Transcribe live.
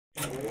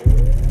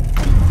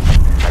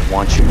I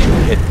want you to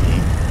hit me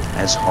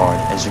as hard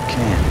as you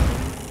can.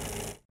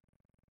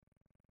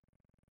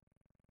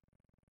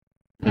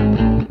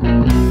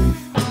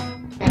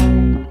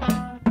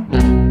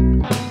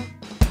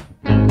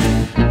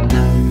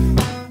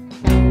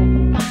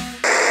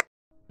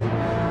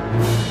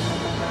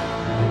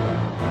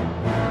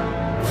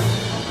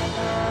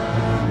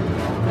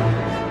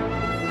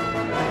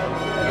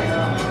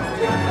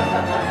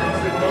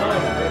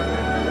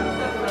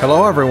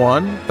 Hello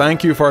everyone,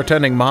 thank you for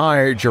attending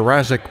my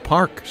Jurassic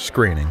Park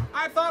screening.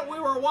 I thought we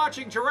were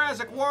watching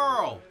Jurassic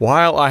World!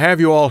 While I have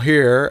you all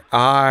here,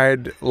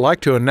 I'd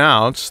like to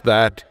announce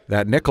that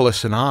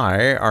Nicolas and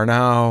I are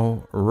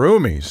now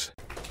roomies.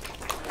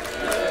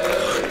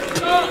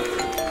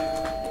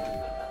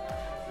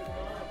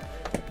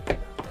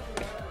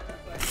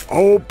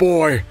 Oh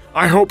boy,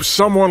 I hope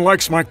someone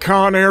likes my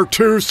Con Air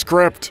 2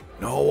 script.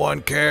 No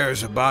one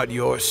cares about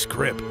your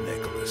script,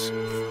 Nicolas.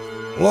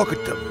 Look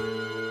at them.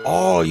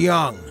 All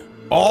young,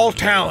 all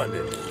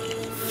talented,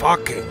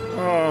 fucking,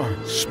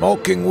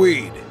 smoking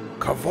weed,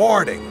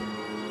 cavorting.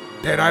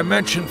 Did I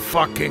mention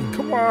fucking?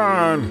 Come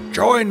on.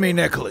 Join me,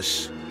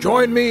 Nicolas.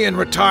 Join me in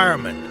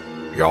retirement.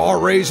 Your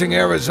raising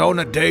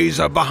Arizona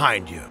days are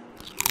behind you.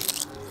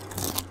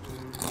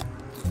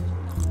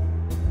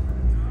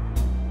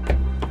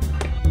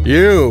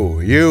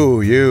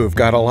 You've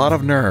got a lot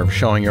of nerve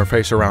showing your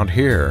face around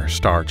here,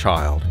 Star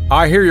Child.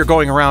 I hear you're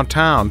going around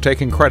town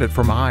taking credit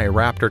for my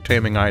raptor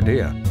taming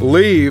idea.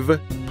 Leave,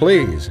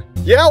 please.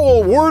 Yeah,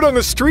 well, word on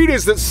the street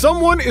is that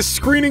someone is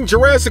screening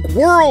Jurassic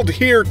World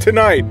here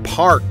tonight.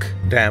 Park,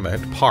 damn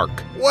it, Park.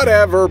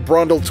 Whatever,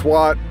 Brundle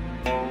twat.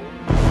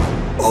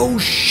 Oh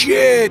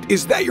shit,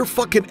 is that your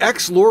fucking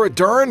ex, Laura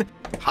Dern?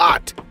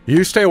 Hot.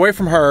 You stay away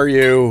from her,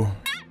 you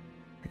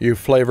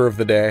flavor of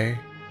the day.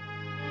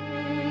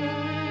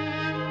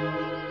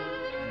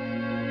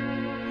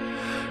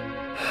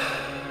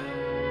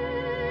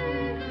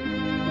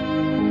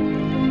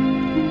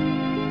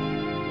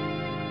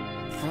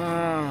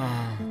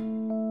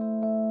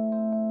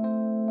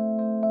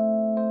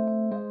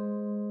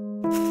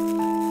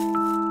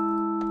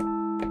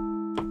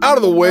 Out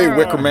of the way,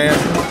 Wicker Man.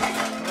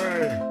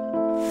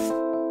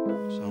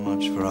 So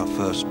much for our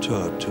first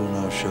tour. 2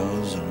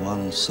 no-shows and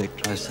 1 sick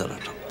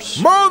triceratops.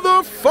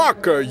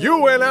 Motherfucker, you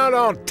went out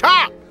on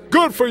top!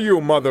 Good for you,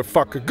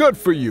 motherfucker, good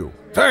for you.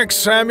 Thanks,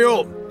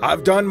 Samuel.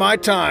 I've done my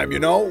time, you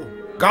know.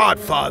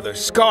 Godfather,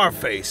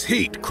 Scarface,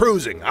 Heat,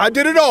 Cruising. I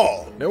did it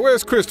all. Now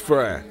where's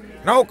Christopher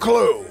at? No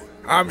clue.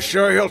 I'm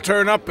sure he'll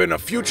turn up in a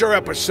future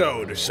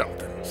episode or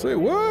something. Say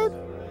what?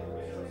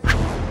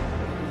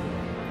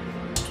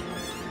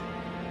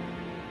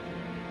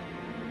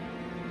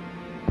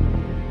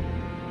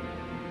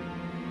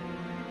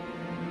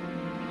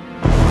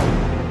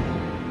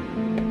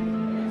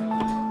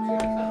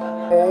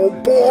 Oh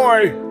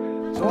boy!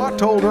 So I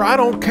told her, I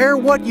don't care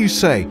what you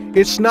say.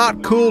 It's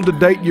not cool to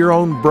date your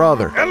own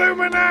brother.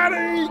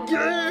 Illuminati!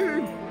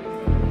 Yeah.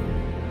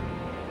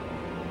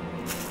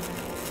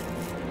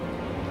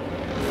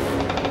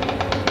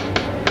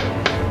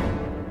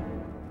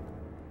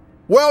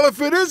 Well,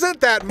 if it isn't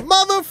that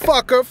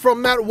motherfucker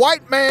from that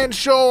white man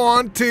show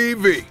on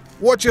TV.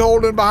 What you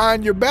holding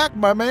behind your back,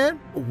 my man?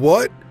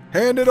 What?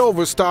 Hand it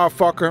over,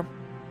 starfucker.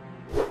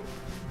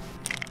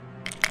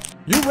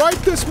 You write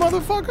this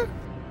motherfucker?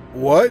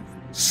 What?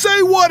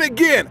 Say what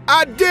again?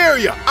 I dare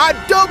ya! I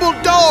double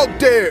dog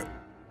dare!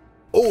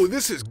 Oh,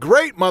 this is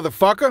great,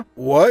 motherfucker.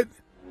 What?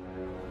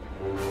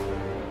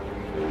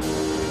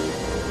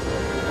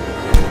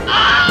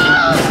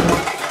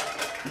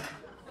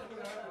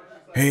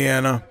 Hey,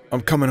 Anna. I'm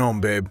coming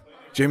home, babe.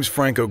 James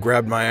Franco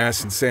grabbed my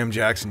ass and Sam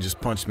Jackson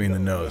just punched me in the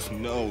nose.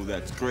 No,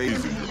 that's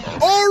crazy.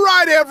 All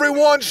right,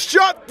 everyone,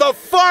 shut the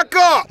fuck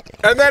up!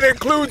 And that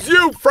includes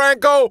you,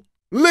 Franco!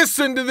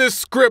 Listen to this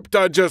script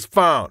I just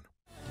found.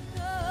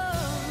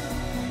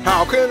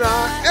 How can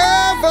I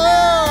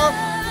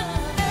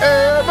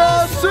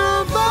ever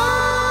survive?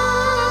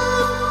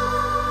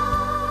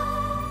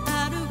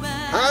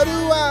 How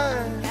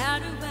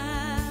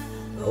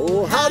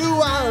do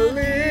I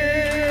live?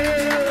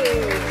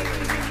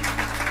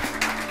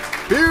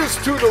 Here's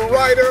to the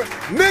writer,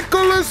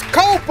 Nicolas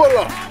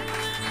Coppola.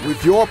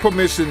 With your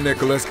permission,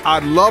 Nicolas,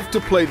 I'd love to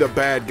play the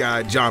bad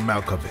guy, John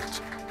Malkovich.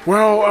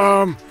 Well,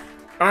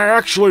 I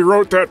actually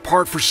wrote that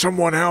part for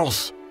someone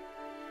else.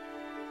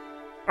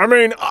 I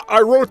mean,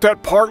 I wrote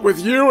that part with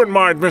you in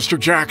mind, Mr.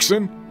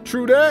 Jackson.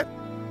 True that?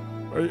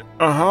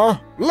 Uh-huh.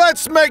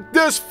 Let's make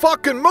this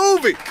fucking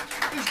movie!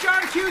 Is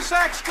John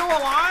Cusack still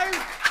alive?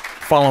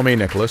 Follow me,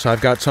 Nicolas. I've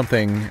got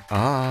something,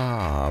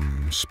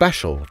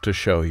 special to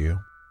show you.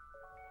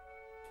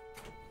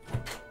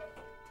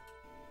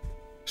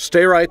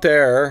 Stay right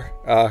there.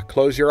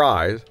 Close your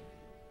eyes.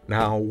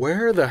 Now,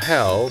 where the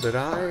hell did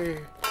I...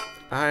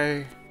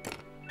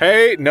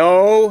 Hey,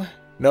 no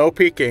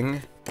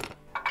peeking.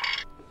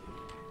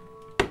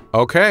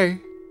 Okay,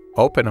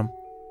 open them.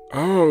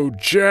 Oh,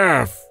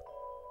 Jeff.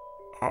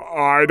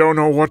 I don't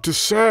know what to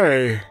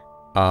say.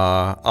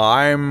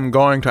 I'm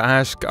going to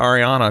ask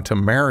Ariana to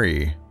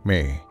marry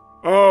me.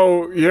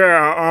 Oh,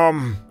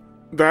 yeah,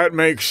 that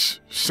makes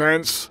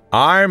sense.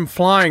 I'm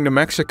flying to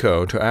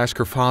Mexico to ask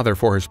her father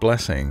for his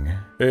blessing.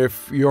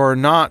 If you're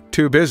not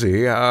too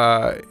busy,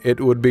 it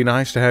would be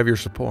nice to have your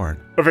support.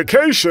 A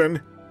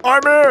vacation?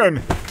 I'm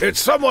in! Did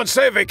someone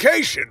say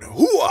vacation?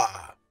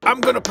 Hooah! I'm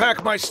gonna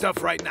pack my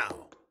stuff right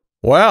now.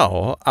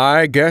 Well,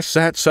 I guess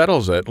that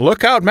settles it.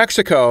 Look out,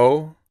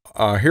 Mexico!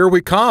 Here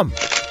we come.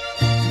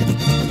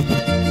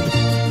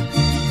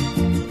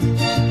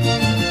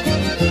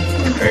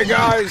 Hey,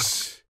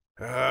 guys.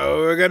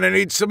 We're gonna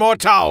need some more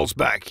towels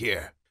back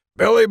here.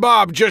 Billy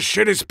Bob just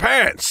shit his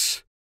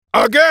pants.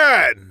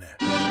 Again!